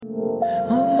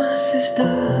sister.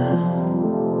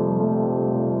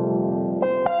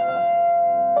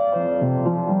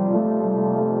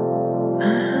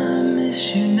 I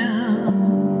miss you now.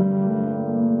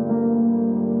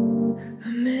 I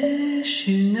miss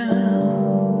you now.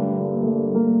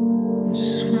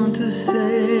 Just want to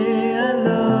say I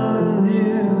love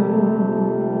you.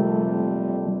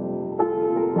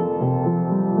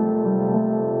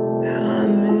 I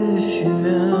miss you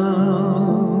now.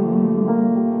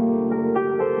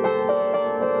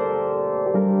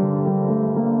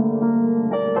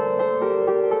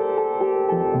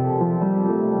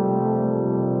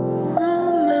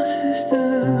 Oh, my sister,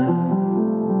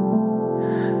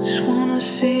 just wanna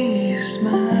see you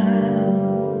smile.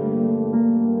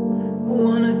 I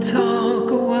wanna talk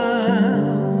a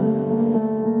while.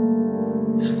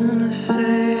 Just wanna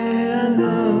say I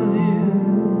love you.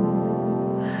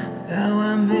 Now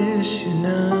I miss you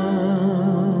now.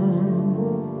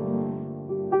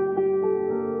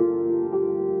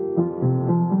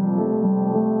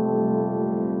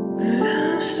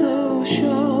 Life's so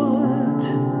short,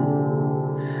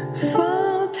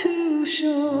 far too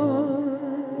short.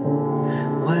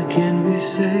 Why can't we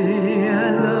say I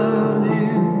love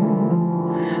you?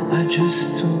 I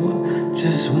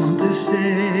just want to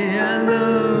say I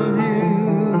love you.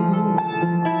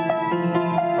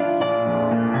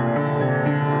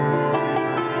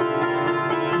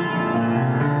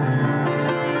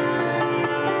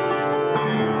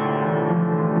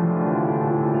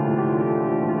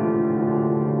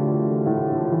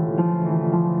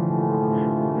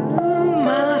 Oh,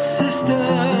 my sister,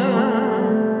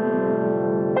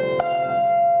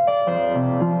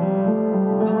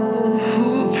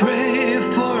 who'll pray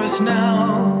for us now?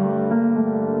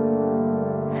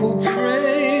 Who'll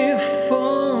pray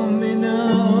for me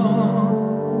now?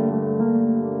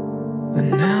 And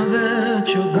now that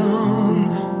you're gone,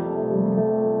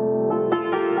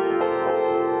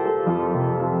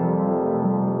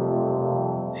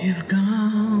 you've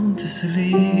gone to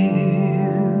sleep.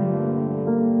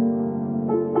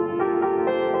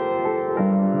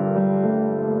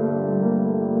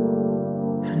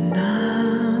 But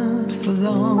not for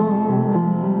long.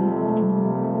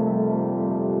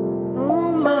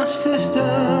 Oh, my sister,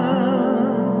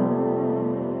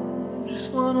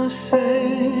 just wanna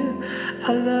say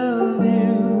I love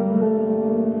you.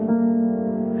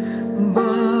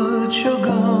 But you're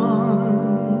gone.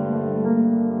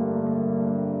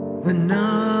 But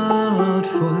not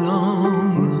for long.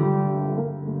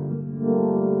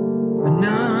 But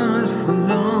not for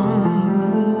long.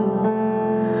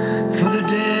 For the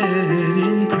dead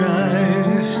in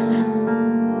Christ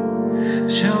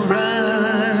shall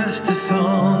rise to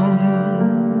song,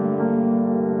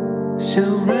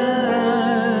 shall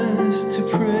rise to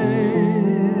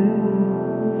praise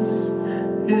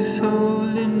His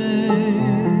holy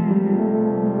name.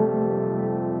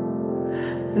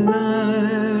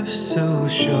 Life's so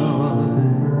short,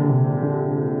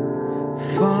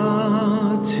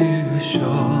 far too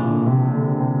short.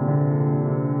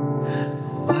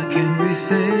 Why can't we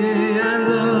say I